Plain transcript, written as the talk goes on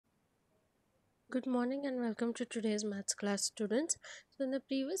Good morning and welcome to today's maths class, students. So in the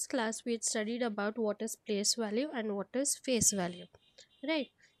previous class we had studied about what is place value and what is face value, right?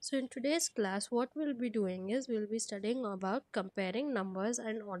 So in today's class what we'll be doing is we'll be studying about comparing numbers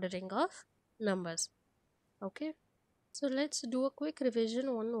and ordering of numbers. Okay, so let's do a quick revision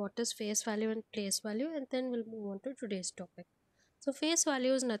on what is face value and place value, and then we'll move on to today's topic. So face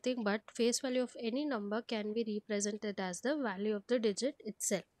value is nothing but face value of any number can be represented as the value of the digit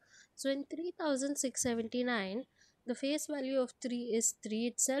itself. So in 3679, the face value of 3 is 3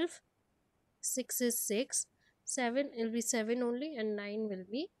 itself, 6 is 6, 7 will be 7 only, and 9 will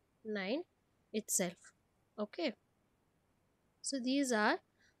be 9 itself. Okay, so these are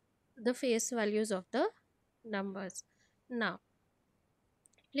the face values of the numbers. Now,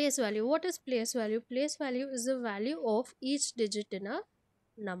 place value. What is place value? Place value is the value of each digit in a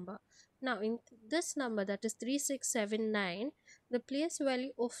number. Now, in this number, that is 3679, the place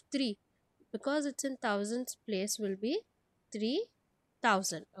value of 3, because it's in thousands place, will be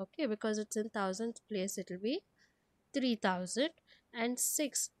 3000. Okay, because it's in thousands place, it will be 3000. And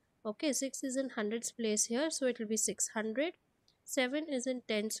 6, okay, 6 is in hundreds place here, so it will be 600. 7 is in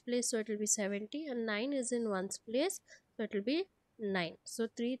tens place, so it will be 70, and 9 is in ones place, so it will be 9. So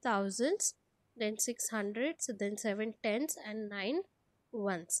 3000s, then 600s, then 7 tens, and 9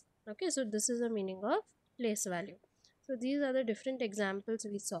 ones. Okay, so this is the meaning of place value. So these are the different examples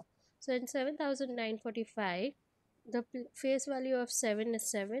we saw. So in 7945, the face value of 7 is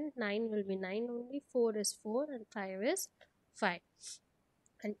 7, 9 will be 9 only, 4 is 4, and 5 is 5.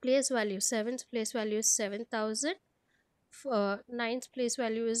 And place value, 7's place value is 7000, 9's place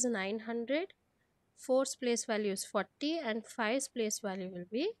value is 900, 4's place value is 40, and 5's place value will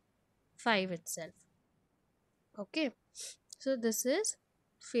be 5 itself. Okay, so this is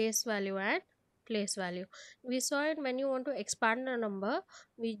face value and place value. We saw it when you want to expand a number,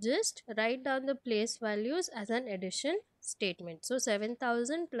 we just write down the place values as an addition statement. So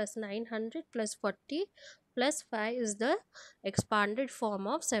 7000 plus 900 plus 40 plus 5 is the expanded form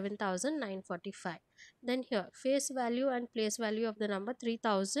of 7945. Then here face value and place value of the number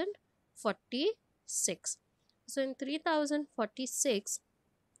 3046. So in 3046,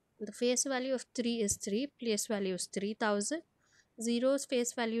 the face value of 3 is 3, place value is 3000. 0's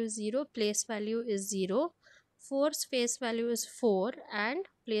face value is 0, place value is 0. 4's face value is 4 and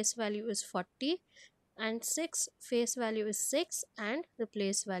place value is 40. And 6 face value is 6 and the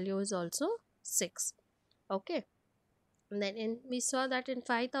place value is also 6. Okay. And then we saw that in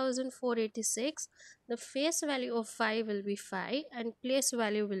 5486, the face value of 5 will be 5 and place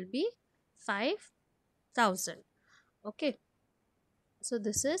value will be 5000. Okay. So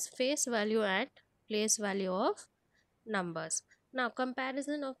this is face value and place value of numbers. Now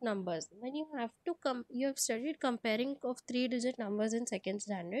comparison of numbers. When you have to you have studied comparing of 3-digit numbers in second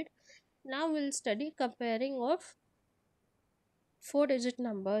standard. Now we'll study comparing of 4-digit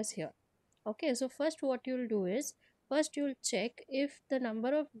numbers here. Okay, so first what you'll do is, first you'll check if the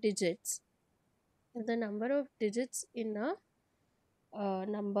number of digits in a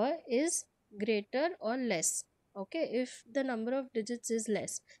number is greater or less. Okay, if the number of digits is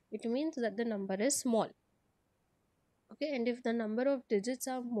less, it means that the number is small. Okay, and if the number of digits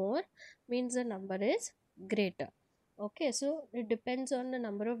are more, means the number is greater. Okay, so it depends on the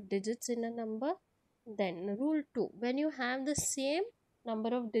number of digits in a number. Then rule 2, when you have the same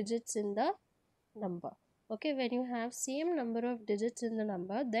number of digits in the number, okay, when you have same number of digits in the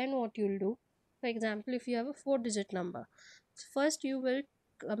number, then what you'll do, for example, if you have a 4-digit number, first you will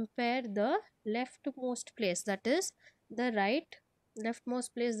compare the leftmost place, that is the right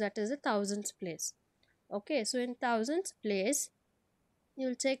leftmost place, that is the thousands place. Okay, so in thousands place,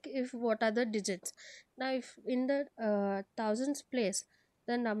 you'll check if what are the digits. Now if in the thousands place,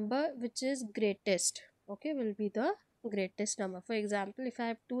 the number which is greatest, okay, will be the greatest number. For example, if I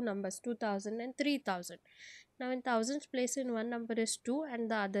have two numbers, 2000 and 3000, now in thousands place, in one number is 2 and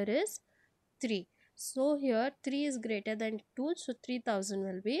the other is 3, so here 3 is greater than 2, so 3000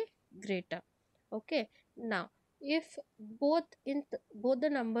 will be greater. Okay, now if both the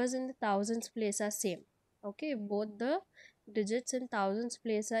numbers in the thousands place are same, okay, both the digits in thousands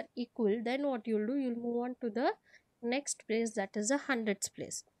place are equal, then what you'll do, you'll move on to the next place, that is a hundreds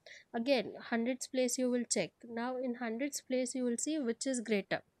place. Again, hundreds place you will check. Now in hundreds place you will see which is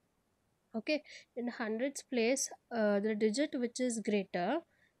greater. Okay, in hundreds place, the digit which is greater,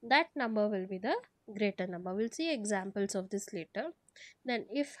 that number will be the greater number. We'll see examples of this later. Then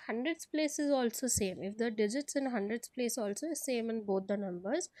if hundreds place is also same, if the digits in hundreds place also is same in both the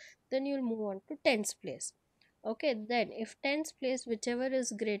numbers, then you'll move on to tens place. Okay, then if tens place, whichever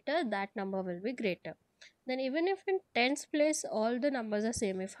is greater, that number will be greater. Then even if in tens place all the numbers are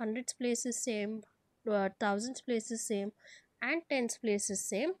same, if hundreds place is same, thousands place is same, and tens place is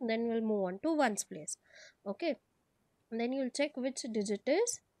same, then we'll move on to ones place. Okay, then you'll check which digit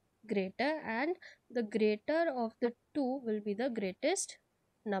is greater, and the greater of the two will be the greatest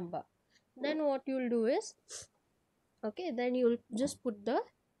number. Then what you'll do is, okay, then you'll just put the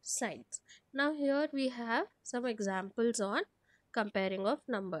signs. Now here we have some examples on comparing of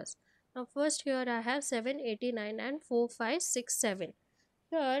numbers. Now first here I have 789 and 4567.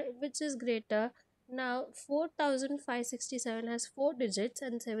 Here which is greater? Now 4567 has 4 digits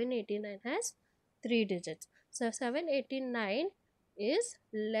and 789 has 3 digits. So 789 is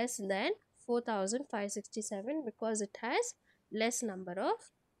less than 4567 because it has less number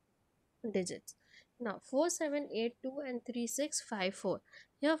of digits. Now 4782 and 3654.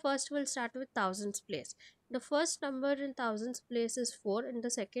 Here first we'll start with thousands place. The first number in thousands place is 4 and the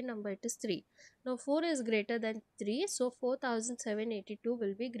second number it is 3. Now 4 is greater than 3, so 4782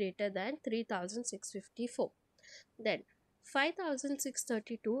 will be greater than 3654. Then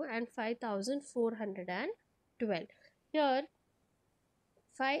 5632 and 5412. Here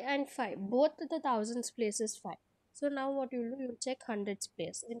 5 and 5, both the thousands place is 5. So now what you do, you check hundreds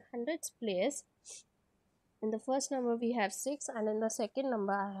place. In hundreds place, in the first number we have 6 and in the second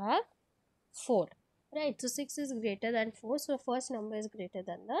number I have 4. Right, so 6 is greater than 4, so first number is greater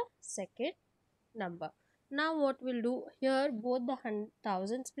than the second number. Now what we'll do here, both the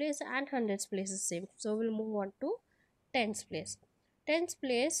thousands place and hundreds place is same, so we'll move on to tens place. Tens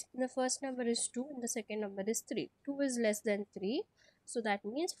place, the first number is 2 and the second number is 3. 2 is less than 3, so that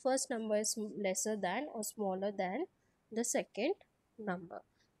means first number is lesser than or smaller than the second number.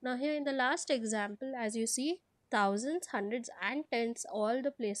 Now here in the last example, as you see, thousands, hundreds and tens, all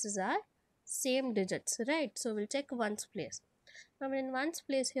the places are same digits, right? So we'll check ones place. Now in ones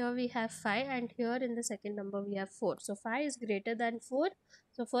place, here we have 5 and here in the second number we have 4. So 5 is greater than 4,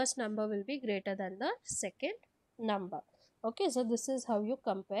 so first number will be greater than the second number. Okay, so this is how you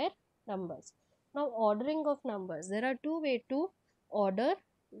compare numbers. Now ordering of numbers, there are two ways to order,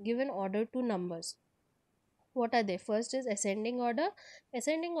 give an order to numbers. What are they? First is ascending order.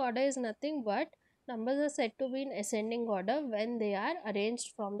 Ascending order is nothing but numbers are said to be in ascending order when they are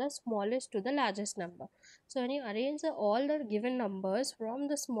arranged from the smallest to the largest number. So when you arrange all the given numbers from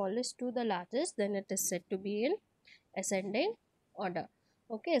the smallest to the largest, then it is said to be in ascending order.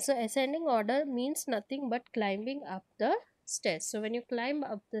 Okay, so ascending order means nothing but climbing up the stairs. So when you climb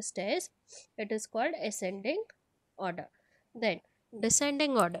up the stairs, it is called ascending order. Then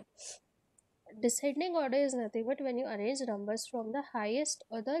descending order. Descending order is nothing but when you arrange numbers from the highest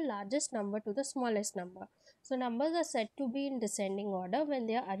or the largest number to the smallest number. So numbers are said to be in descending order when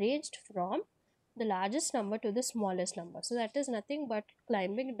they are arranged from the largest number to the smallest number. So that is nothing but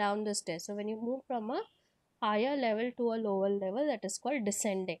climbing down the stairs. So when you move from a higher level to a lower level, that is called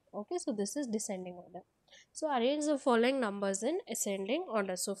descending. Okay, so this is descending order. So arrange the following numbers in ascending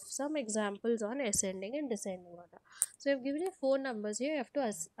order. So some examples on ascending and descending order. So I've given you 4 numbers here, you have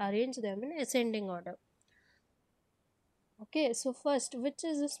to arrange them in ascending order. Okay, so first, which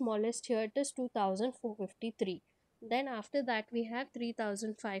is the smallest here? It is 2453. Then after that we have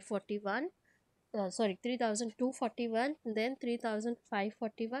 3541. 3241, then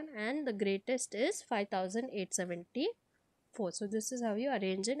 3541, and the greatest is 5874. So this is how you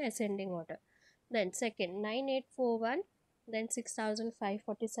arrange in ascending order. Then second, 9841, then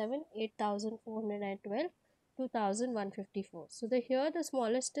 6547, 8412, 2154. So here the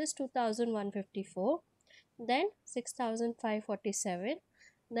smallest is 2154, then 6547,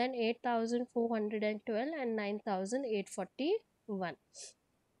 then 8412, and 9841.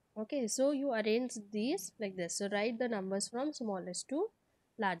 Okay, so you arrange these like this. So write the numbers from smallest to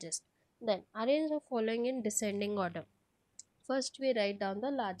largest. Then arrange the following in descending order. First we write down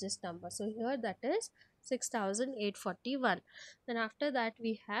the largest number. So here that is 6841. Then after that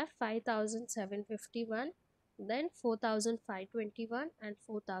we have 5751, then 4521 and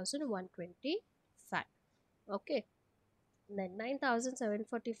 4125. Okay. Then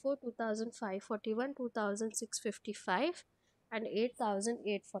 9744, 2541, 2655 and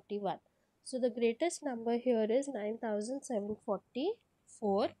 8841. So the greatest number here is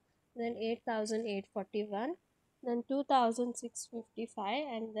 9744, then 8841, then 2655,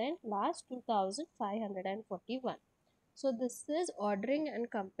 and then last 2541. So this is ordering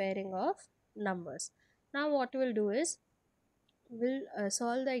and comparing of numbers. Now what we'll do is we'll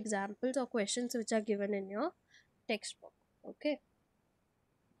solve the examples or questions which are given in your textbook. Okay,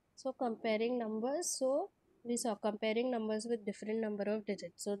 so comparing numbers, so we saw comparing numbers with different number of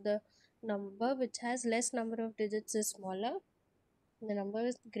digits. So the number which has less number of digits is smaller, the number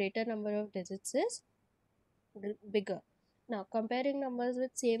with greater number of digits is bigger. Now, comparing numbers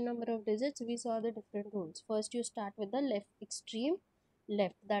with same number of digits, we saw the different rules. First, you start with the left extreme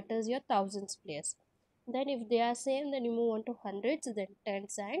left, that is your thousands place. Then, if they are same, then you move on to hundreds, then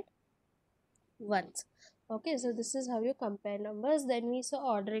tens and ones. Okay, so this is how you compare numbers. Then we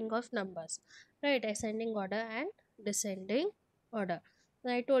saw ordering of numbers, right? Ascending order and descending order.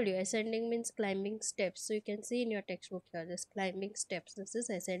 Now, I told you ascending means climbing steps. So you can see in your textbook here, this climbing steps. This is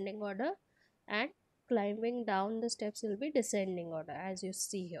ascending order, and climbing down the steps will be descending order, as you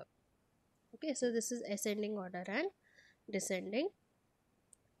see here. Okay, so this is ascending order and descending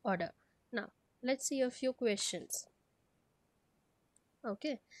order. Now, let's see a few questions.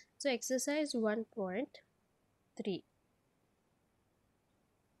 Okay, so exercise 1.3,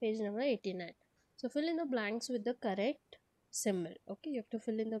 page number 89. So fill in the blanks with the correct symbol. Okay, you have to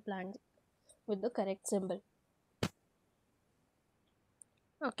fill in the blanks with the correct symbol.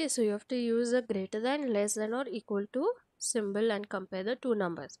 Okay, so you have to use a greater than, less than or equal to symbol and compare the two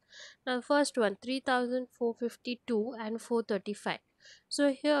numbers. Now first one, 3452 and 435.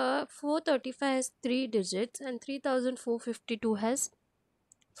 So here 435 has 3 digits and 3452 has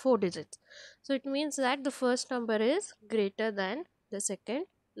 4 digits. So it means that the first number is greater than the second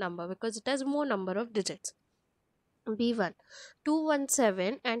number because it has more number of digits. B1,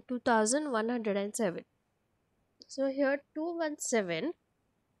 217 and 2107. So here 217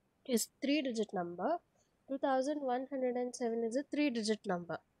 is 3 digit number, 2107 is a 3 digit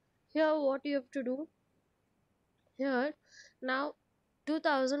number. Here what you have to do, here now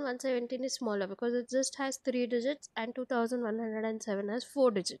 2117 is smaller because it just has 3 digits and 2107 has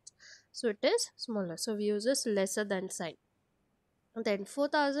 4 digits, so it is smaller, so we use this lesser than sign. Then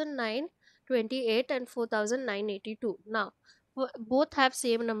 400928 and 4982. Now both have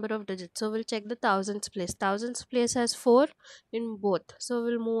same number of digits, so we'll check the thousands place. Thousands place has 4 in both, so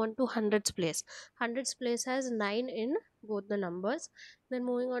we'll move on to hundreds place. Hundreds place has 9 in both the numbers. Then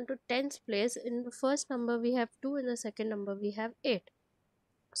moving on to tens place, in the first number we have 2, in the second number we have 8,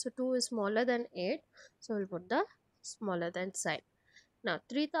 so 2 is smaller than 8, so we'll put the smaller than sign. Now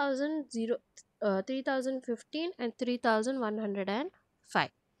 3015 and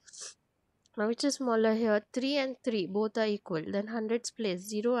 3105. Now which is smaller here? 3 and 3 both are equal. Then hundreds place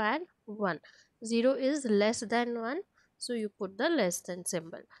 0 and 1. 0 is less than 1, so you put the less than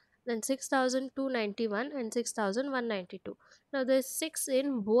symbol. Then 6291 and 6192. Now there is 6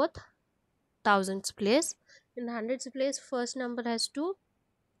 in both thousands place. In hundreds place, first number has 2,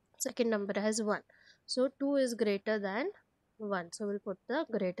 second number has 1. So 2 is greater than 1. So we'll put the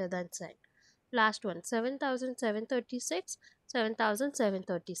greater than sign. Last one, 7736,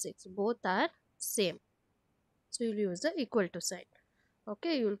 7736. Both are same. So you'll use the equal to sign.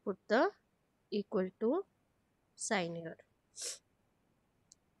 Okay, you'll put the equal to sign here.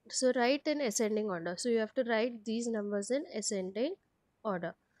 So write in ascending order. So you have to write these numbers in ascending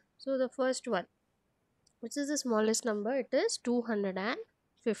order. So the first one, which is the smallest number, it is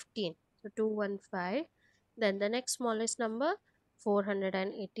 215. So 215. Then the next smallest number,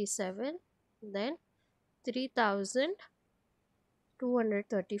 487. Then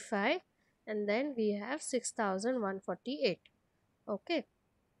 3235, and then we have 6148. Okay,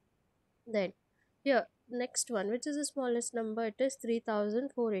 then here next one, which is the smallest number, it is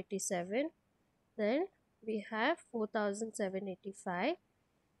 3487. Then we have 4785,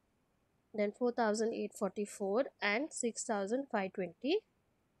 then 4844 and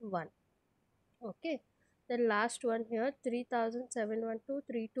 6521. Okay, then last one here, 3712,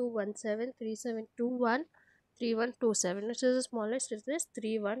 3217, 3721, 3127, which is the smallest, it is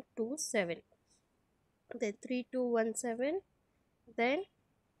 3127. Then 3217, then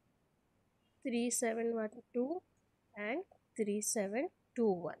 3712 and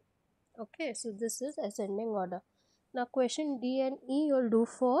 3721. Okay, so this is ascending order. Now question D and E you'll do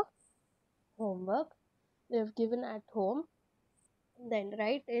for homework. They have given at home. Then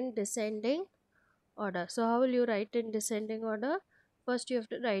write in descending order. So how will you write in descending order? First you have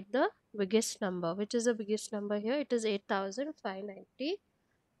to write the biggest number. Which is the biggest number here? It is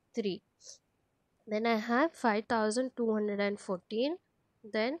 8593. Then I have 5214,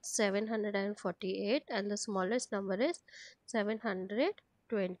 then 748, and the smallest number is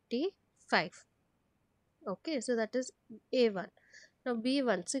 725. Okay, so that is A1. Now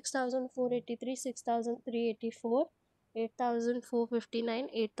B1, 6483, 6384, 8459,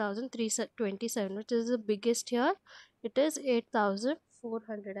 8327, which is the biggest here. It is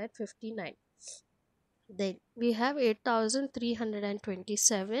 8459. Then we have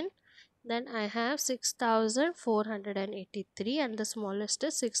 8327. Then I have 6483, and the smallest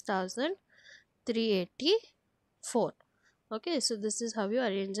is 6384. Okay, so this is how you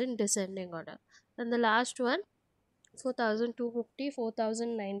arrange in descending order. And the last one, 4250,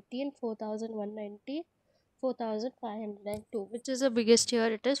 4019, 4190, 4502. Which is the biggest here?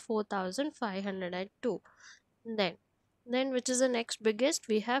 It is 4502. Then, which is the next biggest?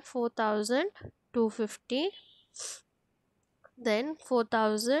 We have 4250, then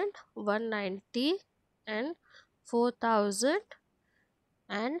 4190, and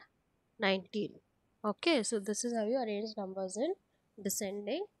 4019. Okay, so this is how you arrange numbers in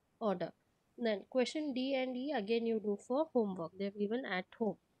descending order. Then question D and E again you do for homework. They're given at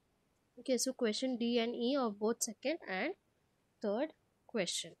home. Okay, so question D and E of both second and third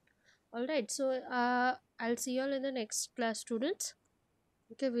question. Alright, so I'll see you all in the next class, students.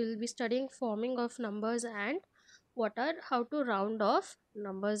 Okay, we'll be studying forming of numbers and how to round off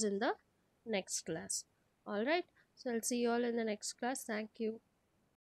numbers in the next class. Alright, so I'll see you all in the next class. Thank you.